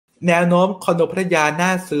แนวโน้มคอนโดพัทยาน่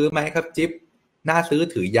าซื้อไหมครับจิ๊บน่าซื้อ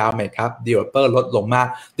ถือยาวไหมครับ developer ลดลงมาก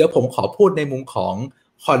เดี๋ยวผมขอพูดในมุมของ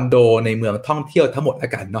คอนโดในเมืองท่องเที่ยวทั้งหมดแล้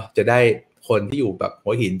วกันเนาะจะได้คนที่อยู่แบบหั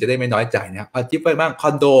วหินจะได้ไม่น้อยใจนะครับเอาจิ๊บไปบ้างค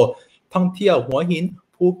อนโดท่องเที่ยวหัวหิน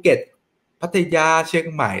ภูเก็ตพัทยาเชียง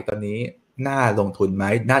ใหม่ตอนนี้น่าลงทุนไหม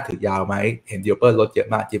น่าถือยาวไหมเห็น developer ลดเยอะ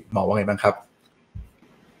มากจิ๊บมองว่าไงบ้างครับ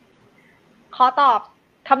ขอตอบ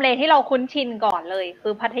ทำเลที่เราคุ้นชินก่อนเลยคื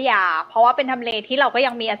อพัทยาเพราะว่าเป็นทำเลที่เราก็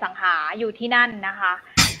ยังมีอสังหาอยู่ที่นั่นนะคะ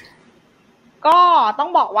ก็ต้อง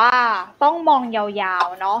บอกว่าต้องมองยาว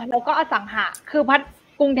ๆเนาะแล้วก็อสังหาคือ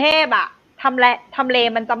กรุงเทพอะทำเล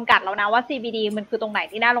มันจำกัดแล้วนะว่า CBD มันคือตรงไหน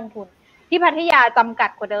ที่น่าลงทุนที่พัทยาจำกัด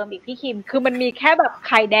กว่าเดิมอีกพี่คิมคือมันมีแค่แบบไ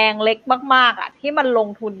ข่แดงเล็กมากๆอะที่มันลง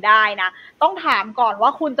ทุนได้นะต้องถามก่อนว่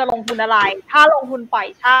าคุณจะลงทุนอะไรถ้าลงทุนปล่อย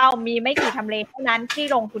เช่ามีไม่กี่ทำเลเท่านั้นที่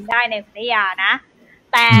ลงทุนได้ในพัทยานะ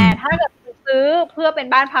แต่ถ้าเกิดซื้อเพื่อเป็น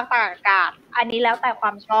บ้านพักตากอากาศอันนี้แล้วแต่คว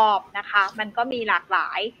ามชอบนะคะมันก็มีหลากหล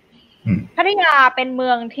ายพัทยาเป็นเมื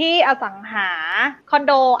องที่อสังหาคอนโ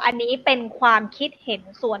ดอันนี้เป็นความคิดเห็น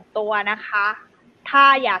ส่วนตัวนะคะถ้า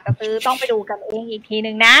อยากจะซื้อต้องไปดูกันเองอีกที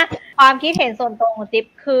นึงนะความคิดเห็นส่วนตัวของจิ๊บ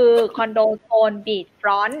คือคอนโดโซนบีชฟร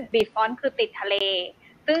อนต์คือติดทะเล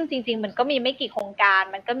ซึ่งจริงๆมันก็มีไม่กี่โครงการ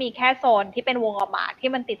มันก็มีแค่โซนที่เป็นวงออกมาที่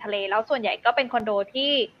มันติดทะเลแล้วส่วนใหญ่ก็เป็นคอนโด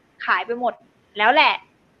ที่ขายไปหมดแล้วแหละ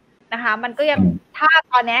นะคะมันก็ยังถ้า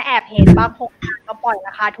ตอนนี้แอบเห็นบางโครงการก็ปล่อยร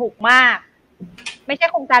าคาถูกมากไม่ใช่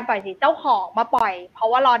โครงการปล่อยสิเจ้าของมาปล่อยเพราะ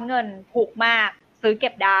ว่าร้อนเงินถูกมากซื้อเก็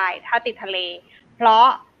บได้ถ้าติดทะเลเพราะ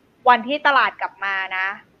วันที่ตลาดกลับมานะ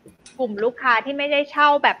กลุ่มลูกค้าที่ไม่ได้เช่า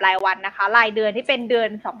แบบรายวันนะคะรายเดือนที่เป็นเดือน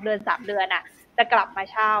2 เดือน3 เดือนน่ะจะกลับมา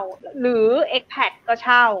เช่าหรือ expat ก็เ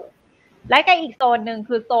ช่าและก็อีกโซนหนึ่ง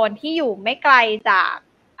คือโซนที่อยู่ไม่ไกลจาก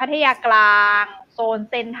พัทยากลางโซน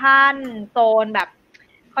เซ็นทรัลโซนแบบ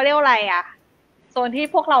เขาเรียกว่าอะไรอะโซนที่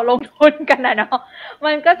พวกเราลงทุนกันนะเนาะ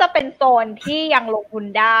มันก็จะเป็นโซนที่ยังลงทุน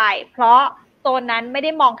ได้เพราะโซนนั้นไม่ไ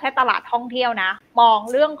ด้มองแค่ตลาดท่องเที่ยวนะมอง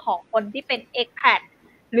เรื่องของคนที่เป็น expat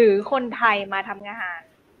หรือคนไทยมาทำงาน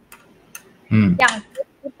อย่าง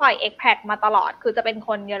ที่ปล่อย expat มาตลอดคือจะเป็นค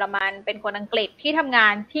นเยอรมันเป็นคนอังกฤษที่ทำงา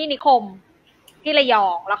นที่นิคมที่ระยอ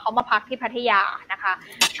งแล้วเขามาพักที่พัทยานะคะ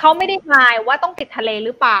เขาไม่ได้หมายว่าต้องติดทะเลห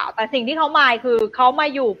รือเปล่าแต่สิ่งที่เขาหมายคือเขามา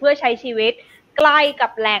อยู่เพื่อใช้ชีวิตใกล้กั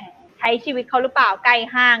บแหล่งใช้ชีวิตเขาหรือเปล่าใกล้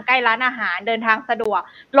ห้างใกล้ร้านอาหารเดินทางสะดวก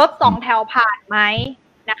รถ2 แถวผ่านไหม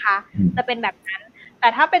นะคะจะเป็นแบบนั้นแต่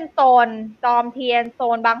ถ้าเป็นโซนจอมเทียนโซ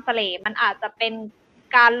นบางสะเลมันอาจจะเป็น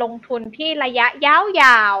การลงทุนที่ระยะย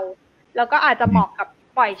าวๆแล้วก็อาจจะเหมาะกับ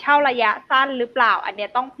ปล่อยเช่าระยะสั้นหรือเปล่าอันนี้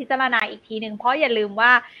ต้องพิจารณาอีกทีนึงเพราะอย่าลืมว่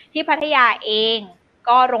าที่พัทยาเอง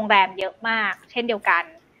ก็โรงแรมเยอะมากเช่นเดียวกัน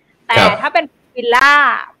แต่ถ้าเป็นพูลวิ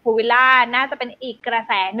ลล่าน่าจะเป็นอีกกระแ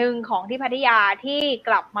สหนึ่งของที่พัทยาที่ก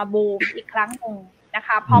ลับมาบูมอีกครั้งหนึ่งนะค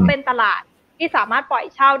ะเพราะเป็นตลาดที่สามารถปล่อย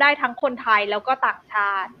เช่าได้ทั้งคนไทยแล้วก็ต่างช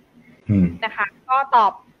าตินะคะก็ตอ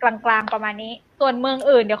บกลางๆประมาณนี้ส่วนเมือง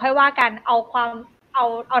อื่นเดี๋ยวค่อยว่ากันเอา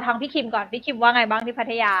ทางพี่คิมก่อนพี่คิมว่าไงบ้างที่พั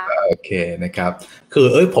ทยาโอเคนะครับคือ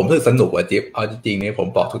ผมรู้สึกสนุกอ่ะจิ๊บเอาจริงๆนี่ผม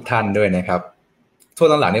บอกทุกท่านด้วยนะครับช่วง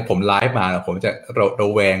หลังๆนี่ผมไลฟ์มาผมจะร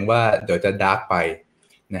ะแวงว่าเดี๋ยวจะดาร์กไป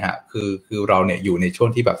นะฮะคือเราเนี่ยอยู่ในช่วง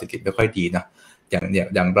ที่แบบเศรษฐกิจไม่ค่อยดีนะอ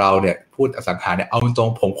ย่างเราเนี่ยพูดอสังหาเนี่ยเอาตรง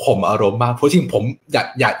ผมข่มอารมณ์มากเพราะจริงผมอ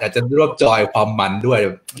ยากจะร่วมจอยความมันด้วย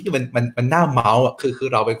มันน่าเมาส์อ่ะคือ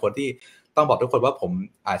เราเป็นคนที่ต้องบอกทุกคนว่าผม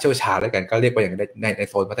เชี่ยวชาญแล้วกันก็เรียกว่าอย่างใน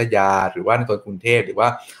โซนพัทยาหรือว่าในโซนกรุงเทพหรือว่า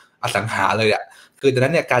อสังหาเลยอ่ะคือดัง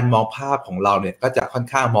นั้นเนี่ยการมองภาพของเราเนี่ยก็จะค่อน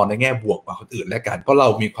ข้างมองในแง่บวกกว่าคนอื่นแล้วกันเพราะเรา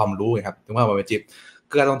มีความรู้ไงครับถึงว่ามันเป็นจิ๊บ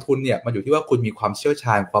การลงทุนเนี่ยมันอยู่ที่ว่าคุณมีความเชี่ยวช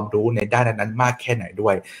าญความรู้ในด้านนั้นมากแค่ไหนด้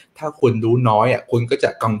วยถ้าคุณรู้น้อยอ่ะคุณก็จะ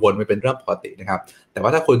กังวลมันเป็นเรื่องปกตินะครับแต่ว่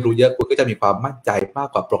าถ้าคุณรู้เยอะคุณก็จะมีความมั่นใจมาก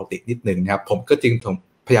กว่าปกตินิดนึงนะครับผมก็จึง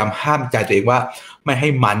พยายามห้ามใจตัวเองว่าไม่ให้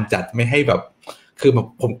มันจัดไม่ให้แบบคือ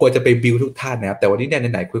ผมกลัวจะไปบิวทุกท่านนะครับแต่วันนี้เนี่ย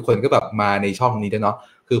ไหนๆคุยคนก็แบบมาในช่องนี้ด้วยเนาะ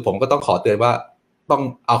คือผมก็ต้องขอเตือนว่าต้อง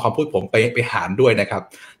เอาคำพูดผมไปหารด้วยนะครับ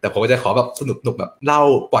แต่ผมก็จะขอแบบสนุกแบบเล่า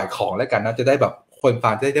ปล่อยของแล้วกันนะจะได้แบบคนฟั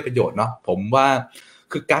งจะได้ประโยชน์เนาะผมว่า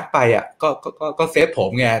คือกัดไปอ่ะก็เซฟผม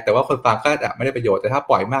ไงแต่ว่าคนฟังก็อาจไม่ได้ประโยชน์แต่ถ้า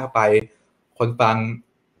ปล่อยมากไปคนฟัง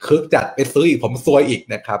คึกจัดไปซื้ออีกผมซวยอีก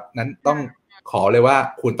นะครับนั้นต้องขอเลยว่า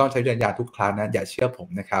คุณต้องใช้วิจารณญาณทุกครั้งนะอย่าเชื่อผม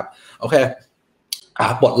นะครับโอเค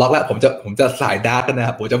ปลดล็อกแล้วผมจะสายดาร์กนะค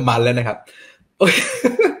รับผมจะมันแล้วนะครับโอเค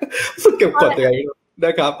สุดเก็บกดตัวเองน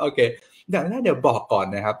ะครับโอเคอย่างแรกเดี๋ยวบอกก่อน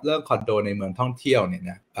นะครับเรื่องคอนโดในเมืองท่องเที่ยวเนี่ย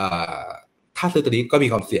นะถ้าซื้อตัวนี้ก็มี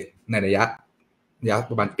ความเสี่ยงในระยะ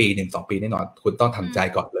ประมาณปี 1-2 ปีแน่นอนคุณต้องทำใจ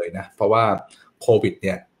ก่อนเลยนะเพราะว่าโควิดเ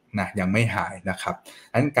นี่ยนะยังไม่หายนะครับ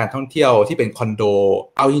งั้นการท่องเที่ยวที่เป็นคอนโด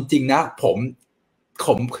เอาจริงๆนะผ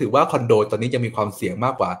มถือว่าคอนโดตอนนี้จะมีความเสี่ยงม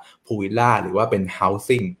ากกว่าพูลวิลล่าหรือว่าเป็น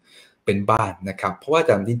housing เป็นบ้านนะครับเพราะว่าแ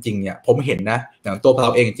ต่จริงๆเนี่ยผมเห็นนะอย่างตัวเร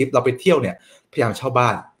าเองจิ๊บเราไปเที่ยวเนี่ยพยายามเช่าบ้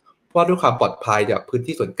านเพราะว่าด้วยความปลอดภัยจากพื้น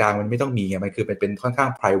ที่ส่วนกลางมันไม่ต้องมีไงมันคือเป็นค่อนข้าง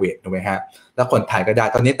private ถูกไหมฮะแล้วคนไทยก็ได้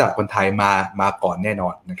ตอนนี้ตลาดคนไทยมาก่อนแน่นอ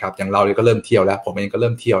นนะครับอย่างเราก็เริ่มเที่ยวแล้วผมเองก็เ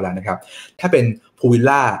ริ่มเที่ยวแล้วนะครับถ้าเป็นพูลวิล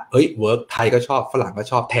ล่าเวิร์กไทยก็ชอบฝรั่งก็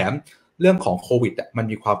ชอบแถมเรื่องของโควิดมัน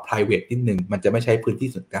มีความ private นิดนึงมันจะไม่ใช้พื้นที่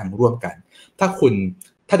ส่วนกลางร่วมกัน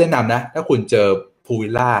ถ้าแนะนำนะถ้าคุณเจอพูลวิ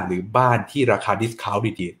ลล่าหรือบ้านที่ราคาดิสคาวต์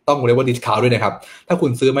ดีๆต้องเรียกว่าดิสคาวต์ด้วยนะครับถ้าคุ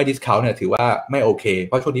ณซื้อไม่ดิสคาวต์เนี่ยถือว่าไม่โอเคเ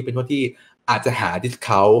พราะช่วงนี้เป็นช่วงที่อาจจะหาดิสค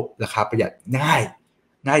าวต์ราคาประหยัดง่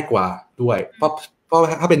ายกว่าด้วยเพราะ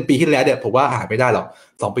ถ้าเป็นปีที่แล้วเนี่ยผมว่าหาไม่ได้หรอก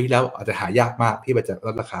2 ปีที่แล้วอาจจะหายากมากที่มันจะล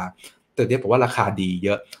ดราคาแต่เนี่ยผมว่าราคาดีเย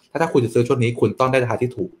อะถ้าคุณจะซื้อช่วงนี้คุณต้องได้ราคาที่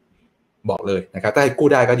ถูกบอกเลยนะครับถ้าให้กู้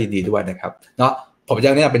ได้ก็ดีๆด้วยนะครับเนาะผมจ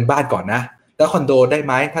ะเนี่ยเป็นบ้านก่อนนะแล้วคอนโดได้ไ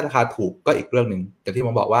หมถ้าราคาถูกก็อีกเรื่องนึงแต่ที่ผ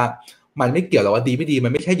มบอกว่ามันไม่เกี่ยวหรอกว่าดีไม่ดีมั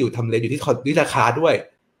นไม่ใช่อยู่ทำเลอยู่ที่ราคาด้วย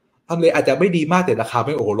ทำเลอาจจะไม่ดีมากแต่ราคาไ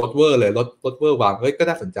ม่โอ้โหลดเวอร์เลยลดเวอร์วางก็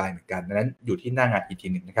น่าสนใจเหมือนกันดังนั้นอยู่ที่หน้างานอีกที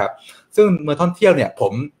นึงนะครับซึ่งเมืองท่องเที่ยวเนี่ยผ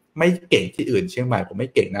มไม่เก่งที่อื่นเชียงใหม่ผมไม่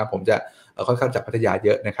เก่งนะผมจะค่อนข้างจากพัทยาเย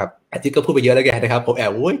อะนะครับอาทิตย์ก็พูดไปเยอะแล้วแกนะครับผมแอ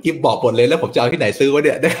บกิฟบอกหมดเลยแล้วผมจะเอาที่ไหนซื้อวะเ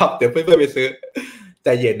นี่ยนะครับเดี๋ยวเพื่อนๆไปซื้อใจ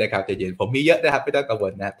เย็นนะครับใจเย็นผมมีเยอะนะครับไม่ต้องกังว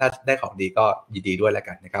ลนะถ้าได้ของดีก็ยินดีด้วยแล้ว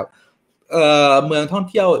กันนะครับเมืองท่อง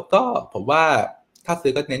เที่ยวก็ผมว่าถ้าซื้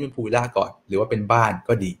อก็เน้นเป็นพูลวิลล่าก่อนหรือว่าเป็นบ้าน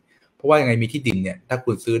ก็ดีเพราะว่ายังไงมีที่ดินเนี่ยถ้า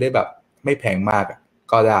คุณซื้อได้แบบไม่แพงมาก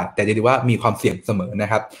ก็ได้แต่จะดูว่ามีความเสี่ยงเสมอนะ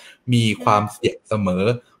ครับมีความเสี่ยงเสมอ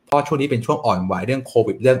เพราะช่วงนี้เป็นช่วงอ่อนไหวเรื่องโค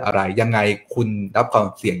วิดเรื่องอะไรยังไงคุณรับความ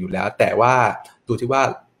เสี่ยงอยู่แล้วแต่ว่าดูที่ว่า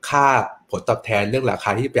ค่าผลตอบแทนเรื่องราคา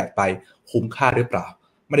ที่ประหยัดไปคุ้มค่าหรือเปล่า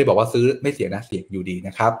ไม่ได้บอกว่าซื้อไม่เสี่ยงนะเสี่ยงอยู่ดีน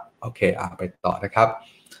ะครับโอเคไปต่อนะครับ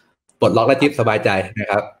ปลดล็อกและจิ๊บสบายใจนะ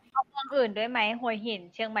ครับเอาเมืองอื่นด้วยไหมหัวหิน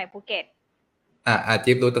เชียงใหม่ภูเก็ต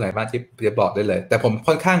จิ๊บรู้ตรงไหนบ้างจิ๊บจะบอกได้เลยแต่ผม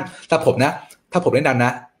ค่อนข้างถ้าผมแนะนำน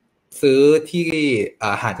ะซื้อที่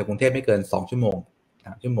ห่างจากกรุงเทพไม่เกิน2 ชั่วโมง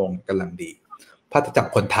3 ชั่วโมงกำลังดีพัทยา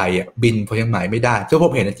คนไทยบินพอเชียงใหม่ไม่ได้ซึ่งผ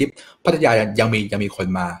มเห็นนะจิ๊บพัทยายังมีคน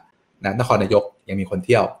มานะนครนายกยังมีคนเ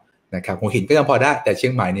ที่ยวนะครับหัวหินก็ยังพอได้แต่เชีย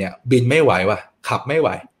งใหม่เนี่ยบินไม่ไหวว่ะขับไม่ไหว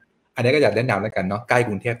อันนี้ก็อยากแนะนำแล้วกันเนาะใกล้ก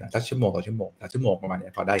รุงเทพสัก1 ชั่วโมง2 ชั่วโมง3 ชั่วโมงประมาณนี้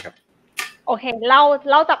พอได้ครับโอเคเ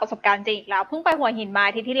ล่าจากประสบการณ์จริงอีกแล้วเพิ่งไปหัวหินมา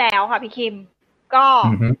ที่แล้วค่ะพี่คิมก็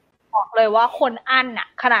บอกเลยว่าคนอั้นน่ะ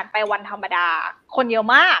ขนาดไปวันธรรมดาคนเยอะ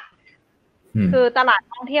มากคือตลาด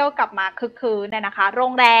ท่องเที่ยวกลับมาคึกคืนเนี่ยนะคะโร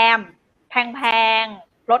งแรมแพง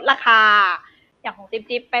ๆลดราคาอย่างของ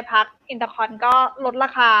จิ๊บไปพักอินเตอร์คอนก็ลดรา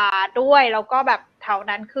คาด้วยแล้วก็แบบแถว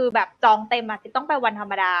นั้นคือแบบจองเต็มจิ๊บต้องไปวันธร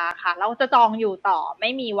รมดาค่ะแล้วจะจองอยู่ต่อไม่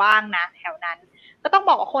มีว่างนะแถวนั้นก็ต้อง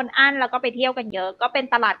บอกว่าคนอั้นแล้วก็ไปเที่ยวกันเยอะก็เป็น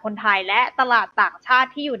ตลาดคนไทยและตลาดต่างชาติ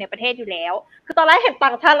ที่อยู่ในประเทศอยู่แล้วคือตอนแรกเห็นต่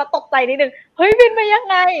างชาติแล้วตกใจนิดนึงเฮ้ยบินมายัง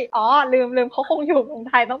ไงลืมเขาคงอยู่เมือง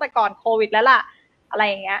ไทยตั้งแต่ก่อนโควิดแล้วล่ะอะไร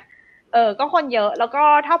อย่างเงี้ยก็คนเยอะแล้วก็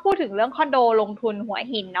ถ้าพูดถึงเรื่องคอนโดลงทุนหัว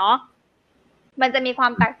หินเนาะมันจะมีควา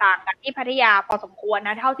มแตกต่างกันที่พัทยาพอสมควรน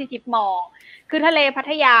ะเท่าที่ทิพย์มองคือทะเลพั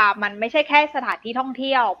ทยามันไม่ใช่แค่สถานที่ท่องเ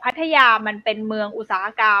ที่ยวพัทยามันเป็นเมืองอุตสาห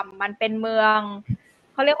กรรมมันเป็นเมือง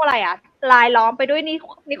เขาเรียกว่าอะไรรายล้อมไปด้วย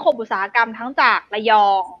นิคมอุตสาหกรรมทั้งจากระยอ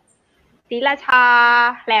งศรีราชา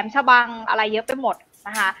แหลมฉบังอะไรเยอะไปหมดน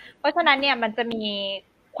ะคะเพราะฉะนั้นเนี่ยมันจะมี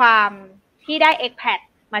ความที่ได้ expat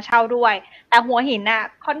มาเช่าด้วยแต่หัวหินน่ะ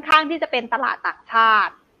ค่อนข้างที่จะเป็นตลาดต่างชา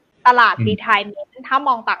ติตลาดรีไทเมนต์ถ้าม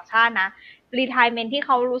องต่างชาตินะรีไทเมนต์ที่เข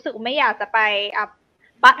ารู้สึกไม่อยากจะไป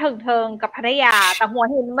ปะเถิงกับพัทยาแต่หัว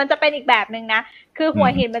หินมันจะเป็นอีกแบบนึงนะคือหัว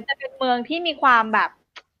หินมันจะเป็นเมืองที่มีความแบบ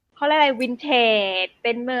เขาเรียกอะไรวินเทจเ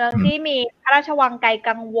ป็นเมืองที่มีพระราชวังไกล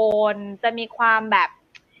กังวลจะมีความแบบ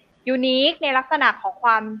ยูนิคในลักษณะของคว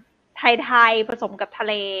ามไทยๆผสมกับทะ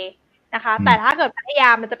เลนะคะแต่ถ้าเกิดพัทยา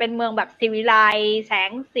มันจะเป็นเมืองแบบศิวิไลแส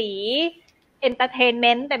งสีเอนเตอร์เทนเม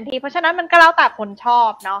นต์เต็มที่เพราะฉะนั้นมันก็แล้วแต่คนชอ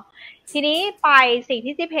บเนาะทีนี้ไปสิ่ง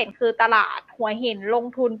ที่จิ๊บเห็นคือตลาดหัวหินลง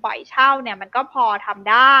ทุนปล่อยเช่าเนี่ยมันก็พอทำ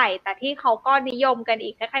ได้แต่ที่เขาก็นิยมกันอี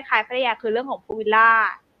กคล้ายๆพัทยาคือเรื่องของพูลวิลล่า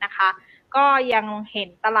นะคะก็ยังเห็น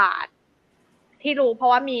ตลาดที่รู้เพรา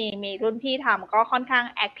ะว่ามีรุ่นพี่ทำก็ค่อนข้าง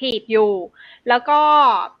แอคทีฟอยู่แล้วก็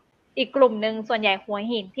อีกกลุ่มหนึ่งส่วนใหญ่หัว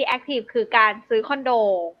หินที่แอคทีฟคือการซื้อคอนโด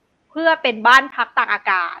เพื่อเป็นบ้านพักตากอา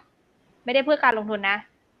กาศไม่ได้เพื่อการลงทุนนะ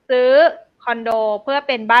ซื้อคอนโดเพื่อเ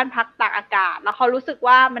ป็นบ้านพักตากอากาศแล้วเขารู้สึก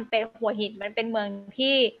ว่ามันเป็นหัวหินมันเป็นเมือง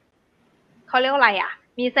ที่เขาเรียกว่าอะไร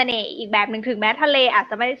มีเสน่ห์อีกแบบหนึ่งถึงแม้ทะเลอาจ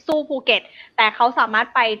จะไม่สู้ภูเก็ตแต่เขาสามารถ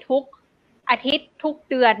ไปทุกอาทิตย์ทุก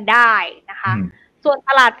เดือนได้นะคะส่วน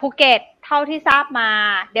ตลาดภูเก็ตเท่าที่ทราบมา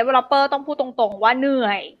developer ต้องพูดตรงๆว่าเหนื่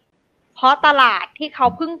อยเพราะตลาดที่เขา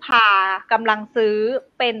พึ่งพากำลังซื้อ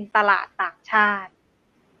เป็นตลาดต่างชาติ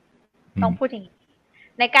ต้องพูดอย่างนี้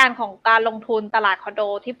ในการของการลงทุนตลาดคอนโด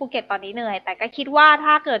ที่ภูเก็ตตอนนี้เหนื่อยแต่ก็คิดว่า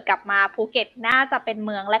ถ้าเกิดกลับมาภูเก็ตน่าจะเป็นเ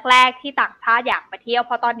มืองแรกๆที่ต่างชาติอยากมาเที่ยวเพ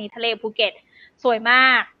ราะตอนนี้ทะเลภูเก็ตสวยมา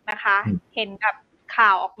กนะคะเห็นกับข่า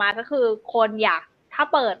วออกมาก็คือคนอยากถ้า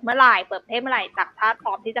เปิดเมื่อไหร่เปิดประเทศเมื่อไหร่ต่างชาติพ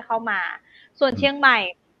ร้อมที่จะเข้ามาส่วนเชียงใหม่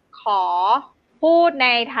ขอพูดใน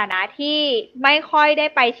ฐานะที่ไม่ค่อยได้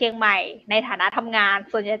ไปเชียงใหม่ในฐานะทำงาน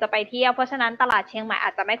ส่วนใหญ่จะไปเที่ยวเพราะฉะนั้นตลาดเชียงใหม่อ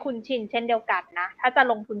าจจะไม่คุ้นชินเช่นเดียวกันนะถ้าจะ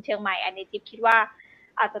ลงทุนเชียงใหม่อันนี้จิ๊บคิดว่า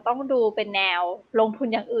อาจจะต้องดูเป็นแนวลงทุน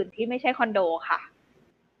อย่างอื่นที่ไม่ใช่คอนโดค่ะ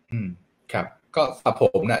ครับก็สำหรับผ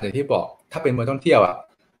มนะอย่างที่บอกถ้าเป็นเมืองท่องเที่ยวอ่ะ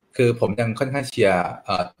คือผมยังค่อนข้างเชียร์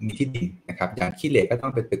มีที่ดินนะครับอย่างขี้เหร่ก็ต้อ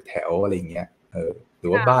งเป็นตึกแถวอะไรอย่างเงี้ยหรือ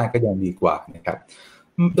ว่าบ้านก็ยังดีกว่านะครับ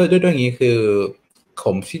ด้วยอย่างนี้คือผ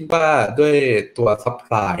มคิดว่าด้วยตัวซัพพ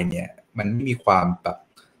ลายเนี่ยมันไม่มีความแบบ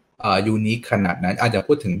ยูนิคขนาดนั้นอาจจะ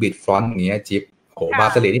พูดถึงบิตฟรอนต์อย่างเงี้ยจิ๊บโอ้บา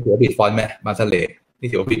สเลนี่ถือว่าบิตฟรอนต์ไหมบาสเลนี่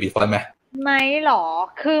ถือว่าบิตฟรอนต์ไหมไม่หรอ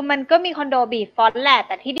คือมันก็มีคอนโดบีฟอนต์แหละแ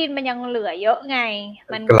ต่ที่ดินมันยังเหลือเยอะไง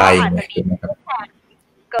มันก็อาจจะมี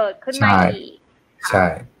เกิดขึ้นมาอีกใช่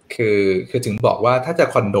คือถึงบอกว่าถ้าจะ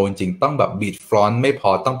คอนโดจริงต้องแบบบีทฟรอนต์ไม่พอ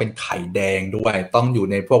ต้องเป็นไข่แดงด้วยต้องอยู่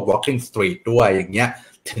ในพวก walking street ด้วยอย่างเงี้ย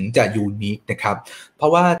ถึงจะยูนิคนะครับเพรา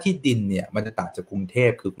ะว่าที่ดินเนี่ยมันจะต่างจากกรุงเท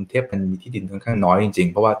พคือกรุงเทพมันมีที่ดินค่อนข้างน้อยจริง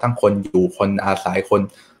ๆเพราะว่าทั้งคนอยู่คนอาศัยคน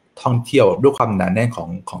ท่องเที่ยวด้วยความหนาแน่น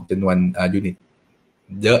ของจำนวนยูนิต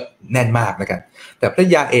เยอะแน่นมากแล้วกันแต่พัท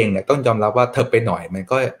ยาเองเนี่ยต้องยอมรับว่าเธอไปหน่อยมัน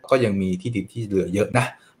ก็ยังมีที่ดินที่เหลือเยอะนะ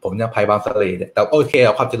ผมยังไปบางสะเลเนี่ยแต่โอเค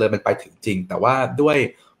ความเจริญมันไปถึงจริงแต่ว่าด้วย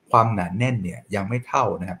ความหนาแน่นเนี่ยยังไม่เท่า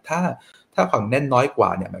นะครับถ้าความแน่นน้อยกว่า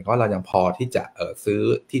เนี่ยมันก็เรายังพอที่จะซื้อ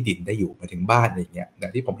ที่ดินได้อยู่มาถึงบ้านอะไรเงี้ยอย่า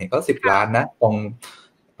งที่ผมเห็นก็10 ล้านนะตรง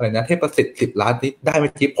อะไรนะเทพประสิทธิ์10 ล้านนี่ได้ไหม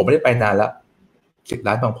จิ๊บผมไม่ได้ไปนานแล้ว10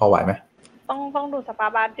 ล้านพอไหวไหมต้องดูสภา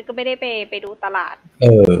พบ้านก็ไม่ได้ไปดูตลาด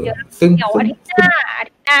ซึ่งเดี๋ยวอาทิตย์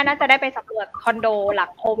หน้าน่าจะได้ไปสำรวจคอนโดหลั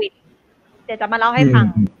งโควิดเดี๋ยวจะมาเล่าให้ฟัง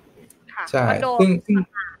ค่ะใช่ซึ่ง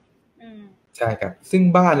ใช่ครับซึ่ง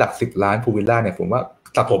บ้านหลัก10 ล้านพูลวิลล่าเนี่ยผมว่า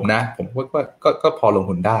แต่ผมนะผมว่าก็พอลง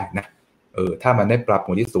ทุนได้นะถ้ามันได้ปรับ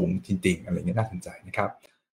มูลที่สูงจริงๆอะไรเงี้ยน่าสนใจนะครับ